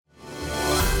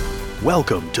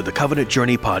Welcome to the Covenant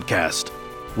Journey podcast.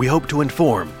 We hope to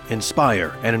inform,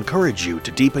 inspire, and encourage you to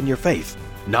deepen your faith,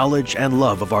 knowledge, and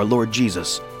love of our Lord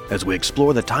Jesus as we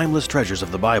explore the timeless treasures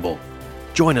of the Bible.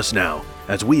 Join us now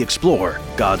as we explore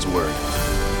God's Word.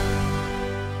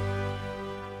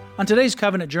 On today's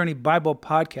Covenant Journey Bible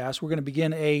podcast, we're going to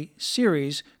begin a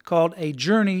series called A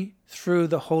Journey Through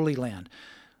the Holy Land.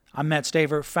 I'm Matt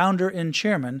Staver, founder and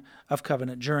chairman of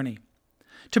Covenant Journey.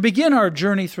 To begin our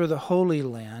journey through the Holy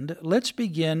Land, let's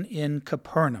begin in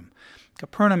Capernaum.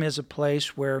 Capernaum is a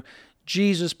place where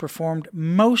Jesus performed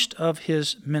most of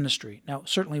his ministry. Now,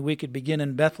 certainly we could begin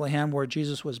in Bethlehem, where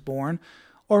Jesus was born,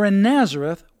 or in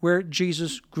Nazareth, where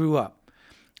Jesus grew up.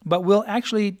 But we'll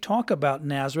actually talk about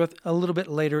Nazareth a little bit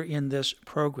later in this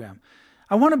program.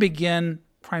 I want to begin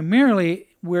primarily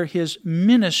where his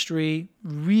ministry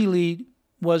really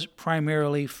was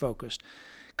primarily focused.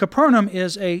 Capernaum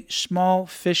is a small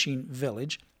fishing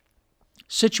village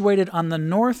situated on the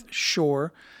north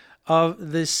shore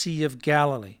of the Sea of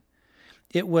Galilee.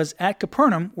 It was at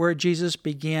Capernaum where Jesus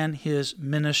began his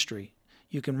ministry.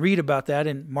 You can read about that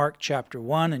in Mark chapter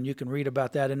 1, and you can read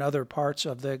about that in other parts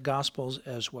of the Gospels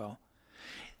as well.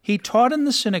 He taught in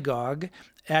the synagogue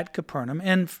at Capernaum,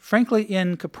 and frankly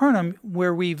in Capernaum,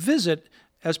 where we visit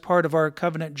as part of our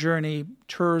Covenant Journey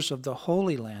tours of the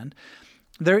Holy Land,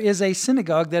 there is a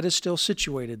synagogue that is still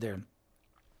situated there.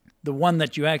 The one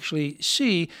that you actually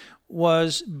see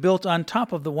was built on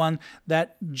top of the one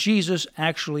that Jesus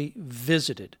actually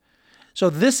visited. So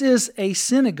this is a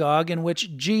synagogue in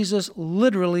which Jesus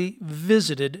literally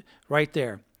visited right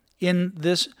there in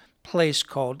this place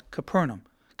called Capernaum.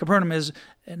 Capernaum is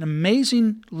an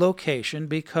amazing location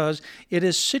because it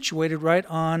is situated right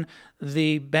on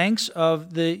the banks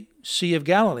of the Sea of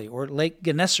Galilee, or Lake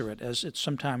Gennesaret, as it's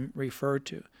sometimes referred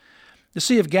to. The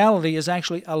Sea of Galilee is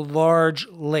actually a large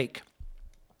lake,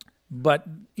 but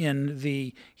in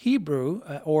the Hebrew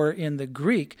or in the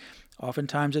Greek,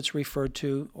 oftentimes it's referred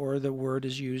to, or the word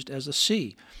is used as a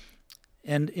sea.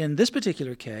 And in this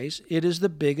particular case, it is the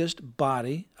biggest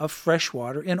body of fresh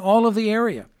water in all of the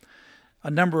area. A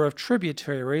number of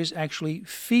tributaries actually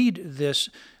feed this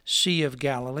Sea of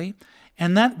Galilee,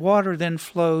 and that water then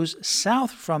flows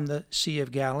south from the Sea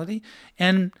of Galilee,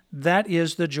 and that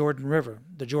is the Jordan River.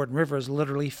 The Jordan River is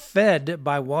literally fed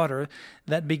by water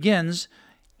that begins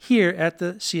here at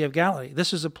the Sea of Galilee.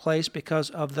 This is a place,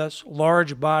 because of this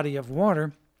large body of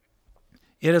water,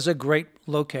 it is a great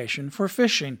location for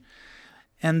fishing.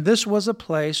 And this was a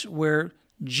place where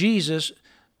Jesus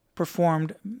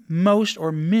performed most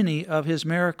or many of his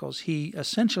miracles. He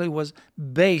essentially was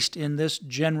based in this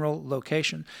general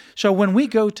location. So when we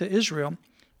go to Israel,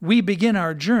 we begin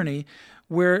our journey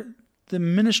where the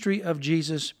ministry of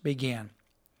Jesus began.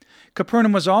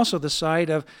 Capernaum was also the site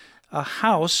of a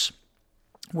house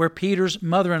where Peter's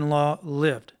mother-in-law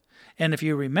lived. And if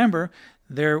you remember,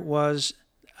 there was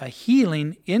a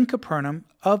healing in Capernaum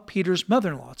of Peter's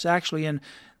mother-in-law. It's actually in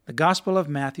the Gospel of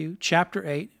Matthew, chapter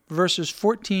 8, verses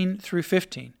 14 through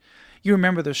 15. You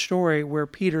remember the story where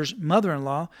Peter's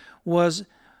mother-in-law was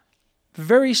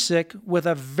very sick with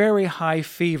a very high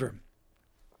fever.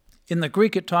 In the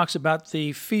Greek, it talks about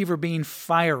the fever being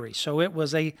fiery, so it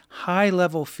was a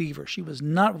high-level fever. She was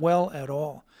not well at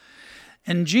all.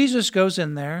 And Jesus goes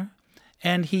in there,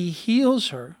 and he heals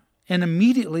her, and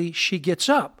immediately she gets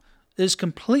up, is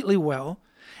completely well,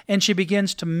 and she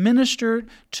begins to minister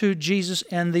to Jesus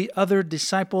and the other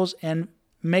disciples and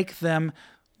make them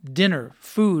dinner,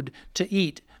 food to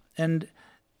eat. And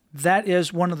that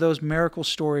is one of those miracle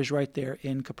stories right there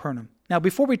in Capernaum. Now,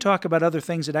 before we talk about other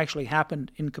things that actually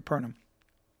happened in Capernaum,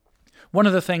 one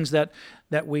of the things that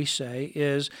we say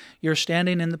is you're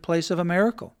standing in the place of a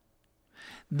miracle.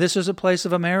 This is a place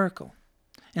of a miracle.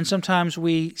 And sometimes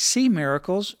we see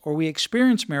miracles or we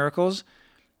experience miracles,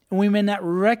 and we may not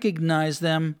recognize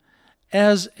them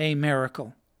as a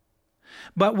miracle.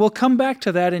 But we'll come back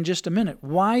to that in just a minute.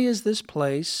 Why is this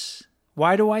place,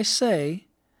 why do I say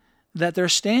that they're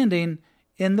standing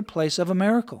in the place of a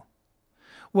miracle?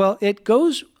 Well, it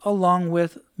goes along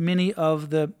with many of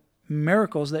the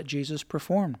miracles that Jesus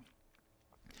performed.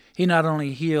 He not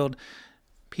only healed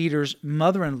Peter's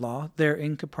mother-in-law there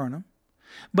in Capernaum,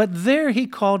 but there he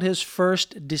called his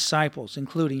first disciples,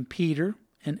 including Peter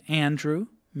and Andrew,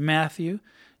 Matthew,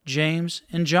 James,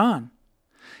 and John.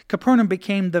 Capernaum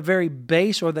became the very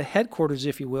base, or the headquarters,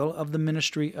 if you will, of the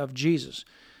ministry of Jesus.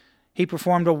 He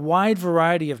performed a wide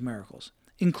variety of miracles,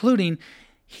 including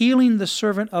healing the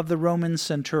servant of the Roman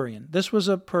centurion. This was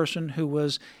a person who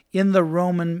was in the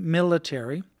Roman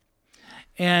military,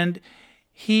 and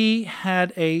he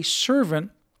had a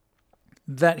servant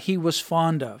that he was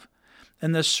fond of,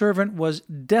 and the servant was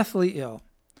deathly ill.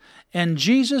 And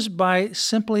Jesus, by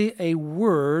simply a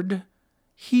word,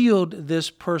 healed this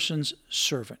person's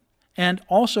servant. And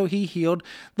also he healed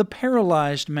the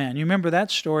paralyzed man. You remember that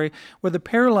story where the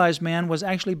paralyzed man was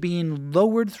actually being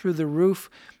lowered through the roof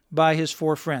by his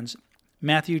 4 friends.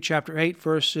 Matthew chapter 8,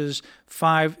 verses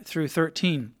 5 through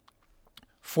 13,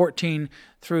 14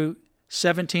 through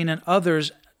 17, and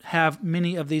others have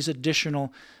many of these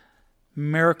additional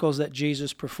miracles that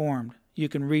Jesus performed. You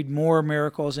can read more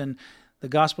miracles in the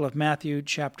Gospel of Matthew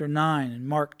chapter 9 and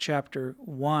Mark chapter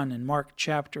 1 and Mark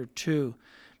chapter 2.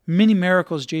 Many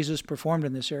miracles Jesus performed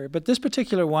in this area. But this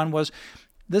particular one was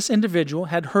this individual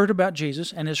had heard about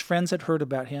Jesus and his friends had heard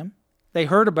about him. They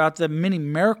heard about the many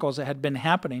miracles that had been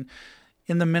happening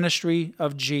in the ministry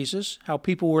of Jesus, how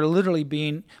people were literally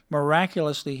being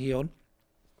miraculously healed.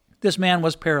 This man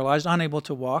was paralyzed, unable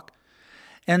to walk.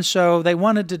 And so they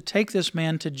wanted to take this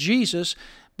man to Jesus,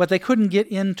 but they couldn't get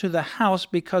into the house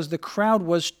because the crowd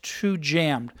was too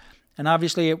jammed. And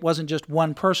obviously it wasn't just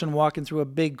one person walking through a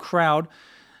big crowd,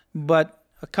 but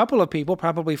a couple of people,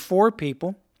 probably 4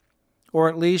 people, or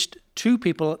at least 2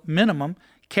 people minimum,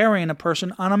 carrying a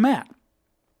person on a mat.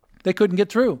 They couldn't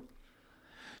get through.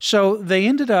 So they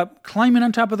ended up climbing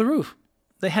on top of the roof.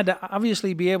 They had to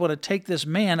obviously be able to take this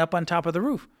man up on top of the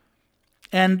roof.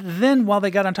 And then while they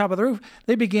got on top of the roof,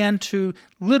 they began to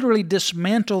literally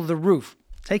dismantle the roof,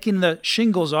 taking the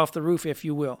shingles off the roof, if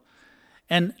you will.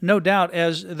 And no doubt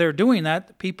as they're doing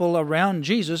that, people around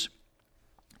Jesus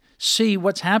see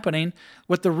what's happening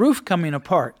with the roof coming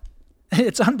apart.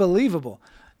 It's unbelievable.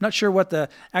 Not sure what the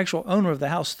actual owner of the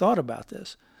house thought about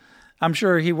this. I'm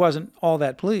sure he wasn't all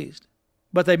that pleased.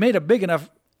 But they made a big enough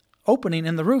opening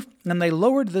in the roof, and they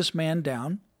lowered this man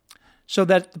down so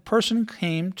that the person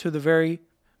came to the very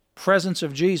presence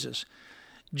of Jesus.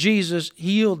 Jesus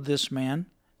healed this man,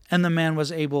 and the man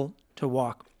was able to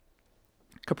walk.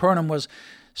 Capernaum was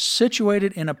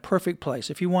situated in a perfect place.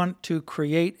 If you want to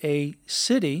create a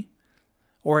city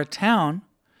or a town,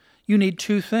 you need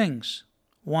 2 things.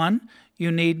 One,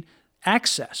 you need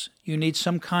access. You need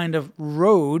some kind of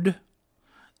road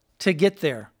to get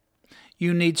there.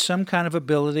 You need some kind of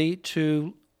ability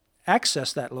to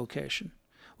access that location.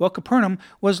 Well, Capernaum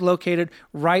was located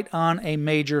right on a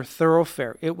major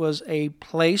thoroughfare. It was a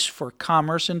place for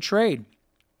commerce and trade.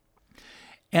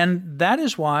 And that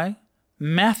is why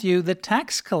Matthew, the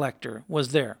tax collector,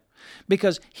 was there,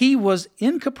 because he was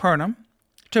in Capernaum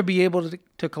to be able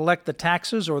to collect the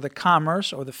taxes or the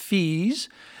commerce or the fees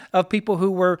of people who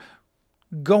were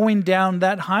going down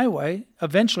that highway,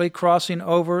 eventually crossing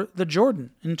over the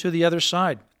Jordan into the other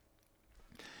side.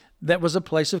 That was a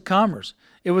place of commerce.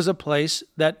 It was a place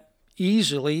that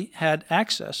easily had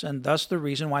access, and thus the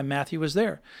reason why Matthew was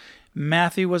there.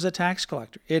 Matthew was a tax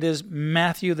collector. It is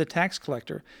Matthew, the tax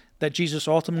collector, that Jesus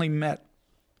ultimately met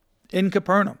in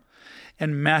Capernaum,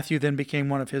 and Matthew then became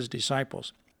one of his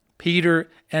disciples. Peter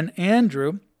and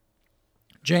Andrew,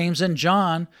 James and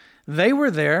John, they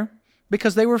were there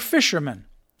because they were fishermen.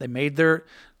 They made their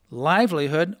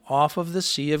livelihood off of the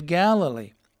Sea of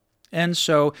Galilee. And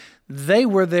so they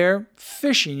were there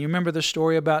fishing. You remember the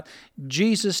story about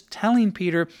Jesus telling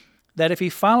Peter that if he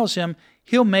follows him,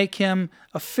 he'll make him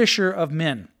a fisher of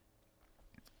men.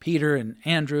 Peter and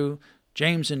Andrew,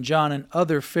 James and John, and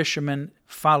other fishermen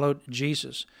followed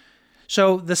Jesus.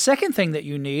 So the second thing that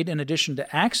you need, in addition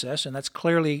to access, and that's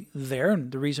clearly there,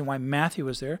 and the reason why Matthew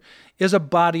was there, is a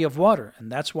body of water.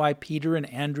 And that's why Peter and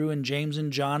Andrew and James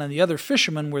and John and the other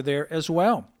fishermen were there as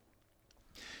well.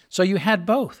 So you had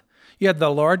both. You had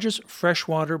the largest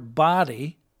freshwater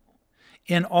body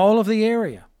in all of the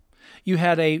area. You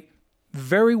had a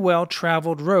very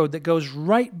well-traveled road that goes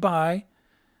right by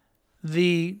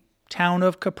the town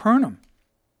of Capernaum.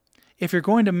 If you're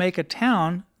going to make a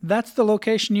town, that's the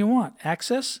location you want,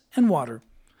 access and water.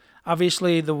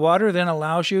 Obviously, the water then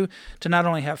allows you to not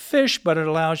only have fish, but it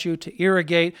allows you to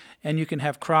irrigate, and you can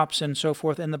have crops and so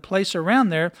forth. And the place around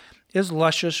there is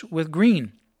luscious with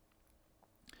green.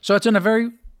 So it's in a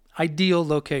very ideal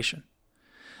location.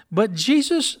 But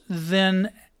Jesus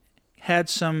then had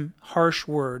some harsh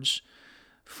words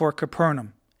for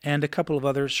Capernaum and a couple of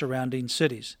other surrounding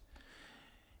cities.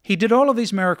 He did all of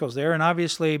these miracles there, and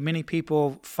obviously many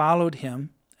people followed him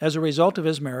as a result of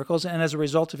his miracles and as a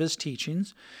result of his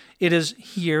teachings. It is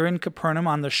here in Capernaum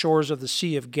on the shores of the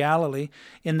Sea of Galilee,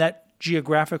 in that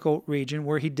geographical region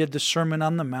where he did the Sermon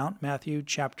on the Mount, Matthew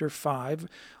chapter 5,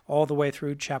 all the way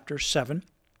through chapter 7.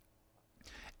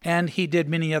 And he did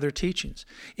many other teachings.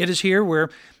 It is here where,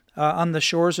 on the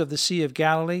shores of the Sea of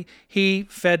Galilee, he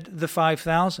fed the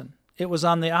 5,000. It was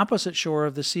on the opposite shore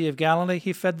of the Sea of Galilee,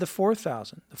 he fed the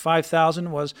 4,000. The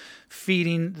 5,000 was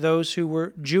feeding those who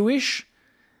were Jewish.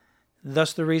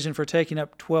 Thus the reason for taking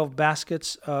up 12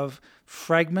 baskets of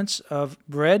fragments of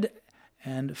bread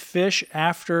and fish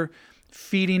after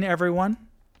feeding everyone.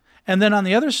 And then on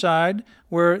the other side,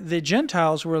 where the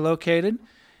Gentiles were located,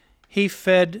 he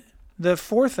fed the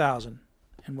 4,000.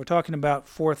 And we're talking about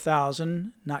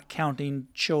 4,000, not counting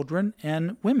children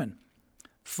and women.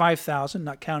 5,000,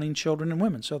 not counting children and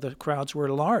women. So the crowds were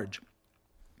large.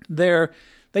 There,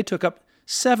 they took up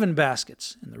 7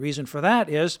 baskets. And the reason for that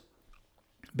is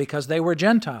because they were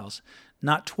Gentiles,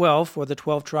 not 12 for the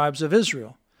 12 tribes of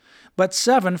Israel, but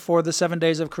 7 for the 7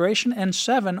 days of creation, and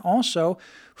 7 also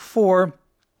for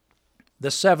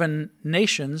the 7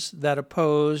 nations that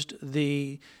opposed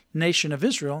the nation of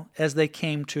Israel as they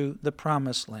came to the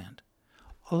promised land.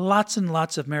 Lots and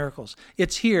lots of miracles.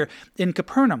 It's here in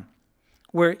Capernaum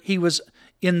where he was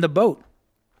in the boat.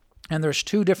 And there's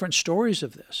 2 different stories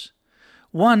of this.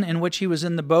 One in which he was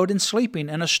in the boat and sleeping,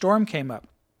 and a storm came up.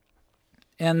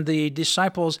 And the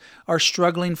disciples are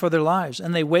struggling for their lives,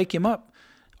 and they wake him up.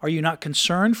 Are you not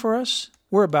concerned for us?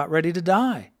 We're about ready to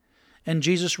die. And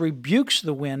Jesus rebukes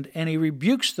the wind, and he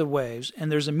rebukes the waves,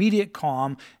 and there's immediate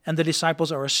calm, and the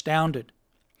disciples are astounded.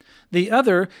 The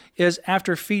other is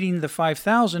after feeding the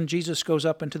 5,000, Jesus goes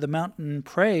up into the mountain and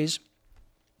prays,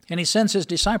 and he sends his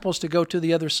disciples to go to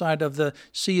the other side of the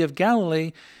Sea of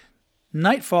Galilee.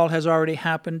 Nightfall has already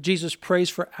happened. Jesus prays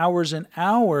for hours and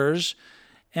hours,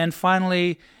 and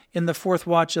finally, in the 4th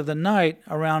watch of the night,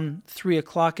 around 3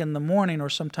 o'clock in the morning, or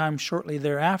sometime shortly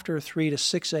thereafter, 3 to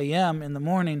 6 a.m. in the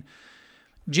morning,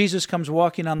 Jesus comes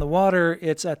walking on the water.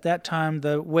 It's at that time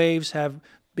the waves have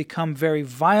become very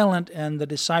violent, and the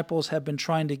disciples have been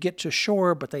trying to get to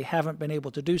shore, but they haven't been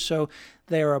able to do so.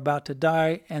 They are about to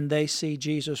die, and they see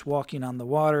Jesus walking on the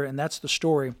water, and that's the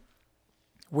story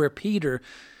where Peter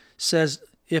says,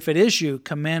 "If it is you,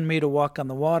 command me to walk on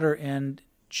the water," and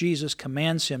Jesus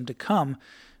commands him to come.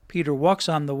 Peter walks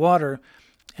on the water,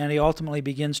 and he ultimately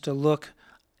begins to look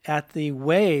at the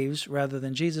waves rather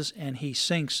than Jesus, and he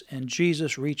sinks, and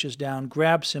Jesus reaches down,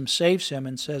 grabs him, saves him,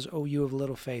 and says, "Oh, you of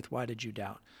little faith, why did you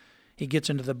doubt?" He gets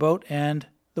into the boat, and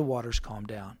the waters calm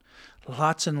down.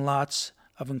 Lots and lots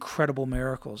of incredible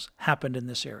miracles happened in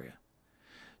this area.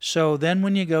 So then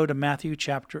when you go to Matthew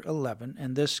chapter 11,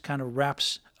 and this kind of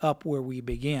wraps up where we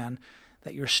began,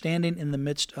 that you're standing in the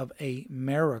midst of a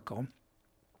miracle,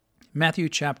 Matthew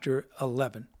chapter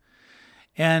 11.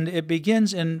 And it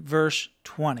begins in verse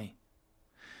 20.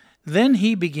 Then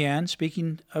he began,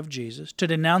 speaking of Jesus, to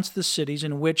denounce the cities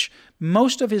in which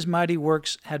most of his mighty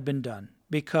works had been done,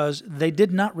 because they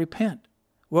did not repent.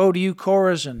 Woe to you,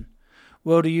 Chorazin!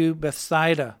 Woe to you,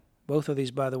 Bethsaida! Both of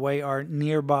these, by the way, are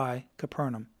nearby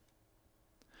Capernaum.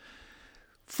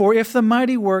 For if the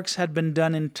mighty works had been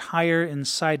done in Tyre and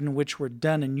Sidon, which were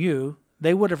done in you,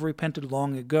 they would have repented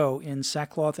long ago in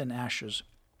sackcloth and ashes.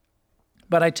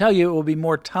 But I tell you, it will be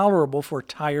more tolerable for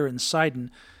Tyre and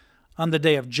Sidon on the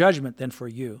day of judgment than for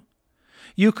you.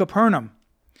 You, Capernaum,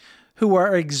 who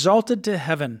are exalted to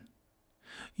heaven,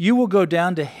 you will go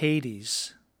down to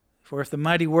Hades. For if the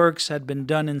mighty works had been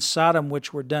done in Sodom,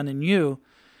 which were done in you,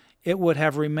 it would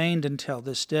have remained until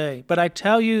this day. But I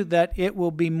tell you that it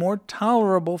will be more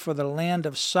tolerable for the land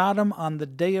of Sodom on the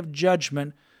day of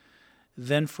judgment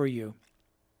than for you.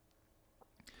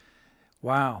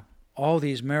 Wow, all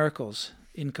these miracles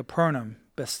in Capernaum,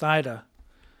 Bethsaida,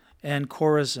 and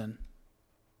Chorazin.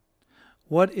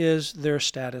 What is their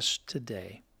status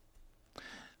today?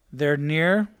 They're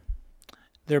near,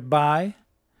 they're by,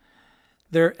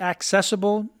 they're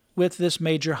accessible with this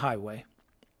major highway,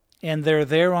 and they're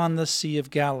there on the Sea of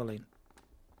Galilee.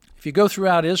 If you go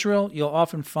throughout Israel, you'll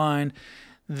often find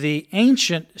the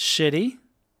ancient city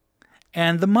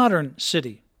and the modern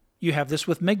city. You have this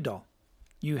with Migdal.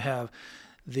 You have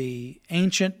the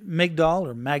ancient Migdal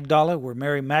or Magdala, where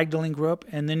Mary Magdalene grew up,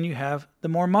 and then you have the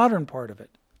more modern part of it.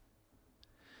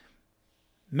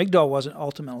 Migdal wasn't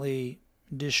ultimately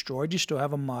destroyed. You still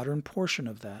have a modern portion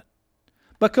of that.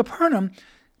 But Capernaum,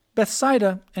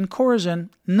 Bethsaida, and Chorazin,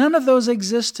 none of those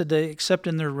exist today except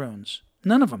in their ruins.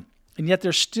 None of them. And yet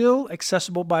they're still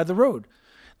accessible by the road.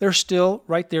 They're still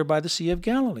right there by the Sea of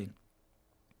Galilee.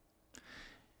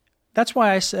 That's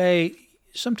why I say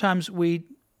sometimes we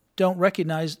don't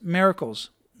recognize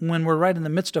miracles when we're right in the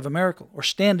midst of a miracle or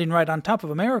standing right on top of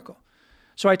a miracle.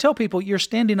 So I tell people, you're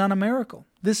standing on a miracle.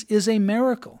 This is a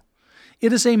miracle.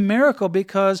 It is a miracle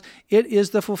because it is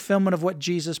the fulfillment of what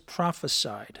Jesus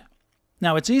prophesied.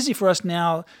 Now, it's easy for us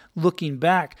now, looking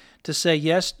back, to say,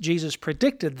 yes, Jesus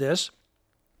predicted this,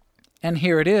 and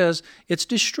here it is. It's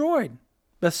destroyed.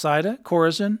 Bethsaida,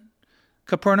 Chorazin,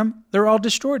 Capernaum, they're all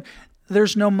destroyed.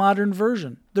 There's no modern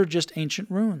version. They're just ancient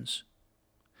ruins.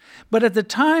 But at the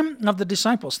time of the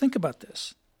disciples, think about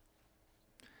this.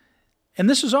 And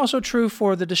this is also true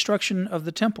for the destruction of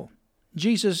the temple.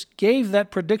 Jesus gave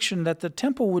that prediction that the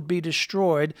temple would be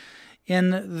destroyed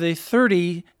in the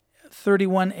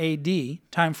 31 AD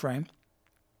time frame.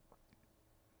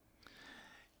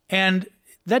 And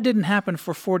that didn't happen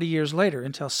for 40 years later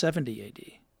until 70 AD.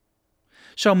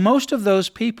 So most of those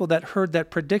people that heard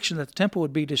that prediction that the temple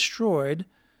would be destroyed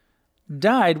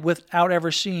died without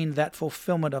ever seeing that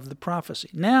fulfillment of the prophecy.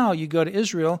 Now you go to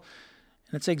Israel,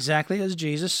 and it's exactly as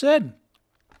Jesus said.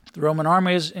 The Roman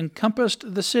armies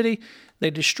encompassed the city.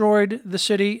 They destroyed the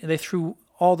city. They threw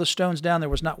all the stones down. There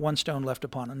was not one stone left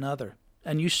upon another.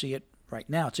 And you see it right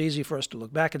now. It's easy for us to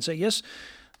look back and say, yes,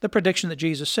 the prediction that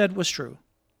Jesus said was true.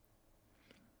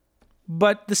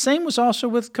 But the same was also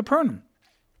with Capernaum.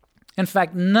 In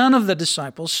fact, none of the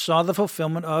disciples saw the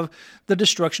fulfillment of the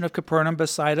destruction of Capernaum,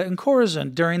 Bethsaida, and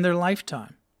Chorazin during their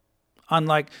lifetime.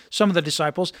 Unlike some of the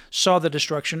disciples saw the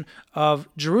destruction of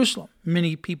Jerusalem.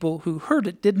 Many people who heard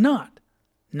it did not.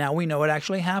 Now we know it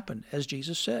actually happened, as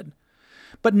Jesus said.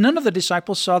 But none of the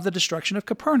disciples saw the destruction of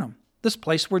Capernaum, this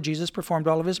place where Jesus performed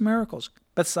all of his miracles,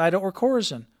 Bethsaida or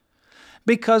Chorazin,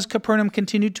 because Capernaum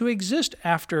continued to exist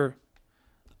after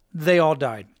they all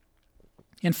died.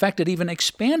 In fact, it even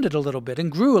expanded a little bit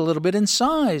and grew a little bit in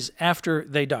size after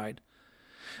they died.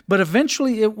 But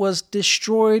eventually it was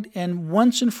destroyed and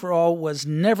once and for all was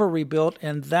never rebuilt,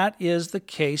 and that is the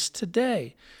case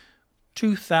today,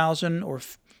 2,000 or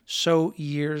so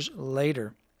years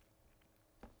later.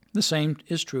 The same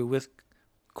is true with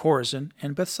Chorazin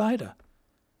and Bethsaida.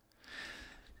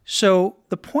 So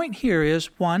the point here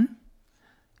is, one,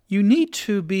 you need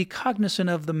to be cognizant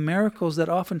of the miracles that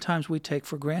oftentimes we take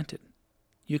for granted.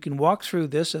 You can walk through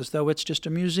this as though it's just a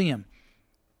museum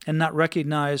and not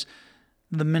recognize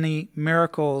the many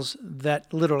miracles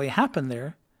that literally happened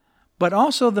there, but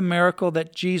also the miracle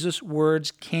that Jesus'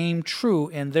 words came true,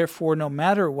 and therefore no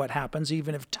matter what happens,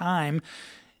 even if time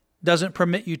doesn't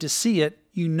permit you to see it,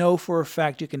 you know for a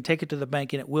fact you can take it to the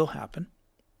bank and it will happen.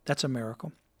 That's a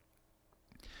miracle.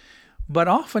 But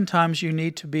oftentimes you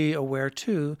need to be aware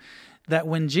too that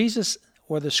when Jesus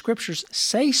or the Scriptures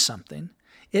say something,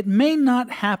 it may not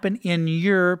happen in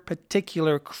your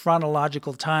particular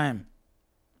chronological time.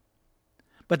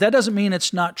 But that doesn't mean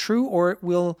it's not true or it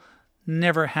will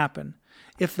never happen.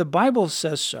 If the Bible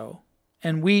says so,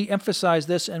 and we emphasize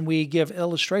this and we give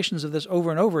illustrations of this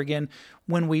over and over again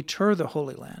when we tour the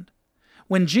Holy Land,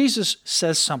 when Jesus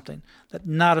says something, that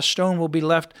not a stone will be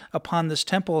left upon this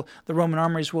temple, the Roman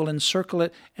armies will encircle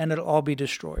it and it'll all be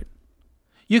destroyed.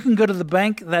 You can go to the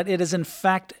bank that it is in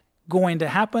fact going to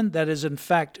happen, that is in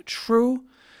fact true,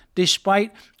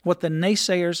 despite what the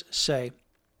naysayers say.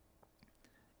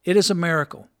 It is a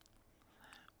miracle,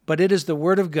 but it is the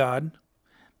Word of God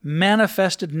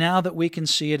manifested now that we can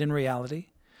see it in reality.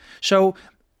 So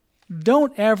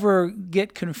don't ever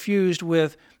get confused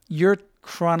with your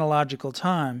chronological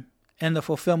time and the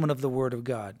fulfillment of the Word of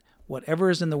God. Whatever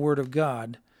is in the Word of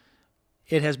God,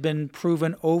 it has been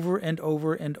proven over and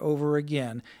over and over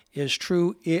again is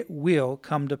true. It will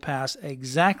come to pass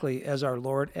exactly as our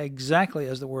Lord, exactly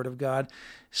as the Word of God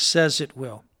says it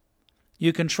will.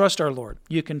 You can trust our Lord.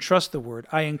 You can trust the Word.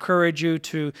 I encourage you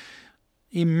to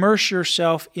immerse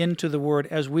yourself into the Word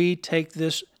as we take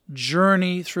this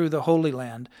journey through the Holy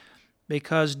Land,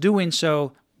 because doing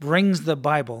so brings the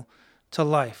Bible to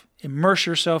life. Immerse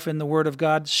yourself in the Word of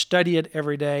God. Study it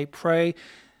every day. Pray.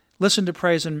 Listen to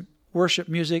praise and worship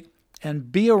music,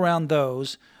 and be around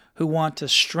those who want to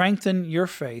strengthen your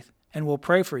faith and will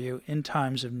pray for you in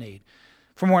times of need.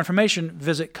 For more information,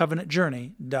 visit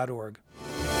covenantjourney.org.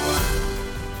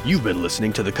 You've been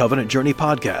listening to the Covenant Journey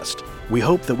podcast. We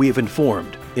hope that we have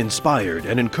informed, inspired,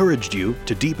 and encouraged you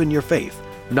to deepen your faith,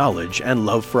 knowledge, and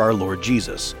love for our Lord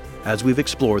Jesus as we've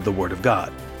explored the Word of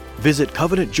God. Visit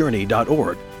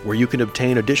covenantjourney.org, where you can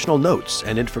obtain additional notes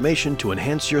and information to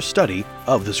enhance your study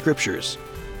of the Scriptures.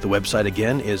 The website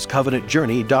again is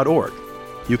covenantjourney.org.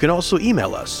 You can also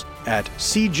email us at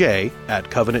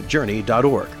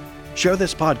cj@covenantjourney.org. Share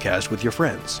this podcast with your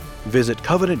friends. Visit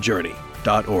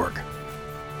covenantjourney.org.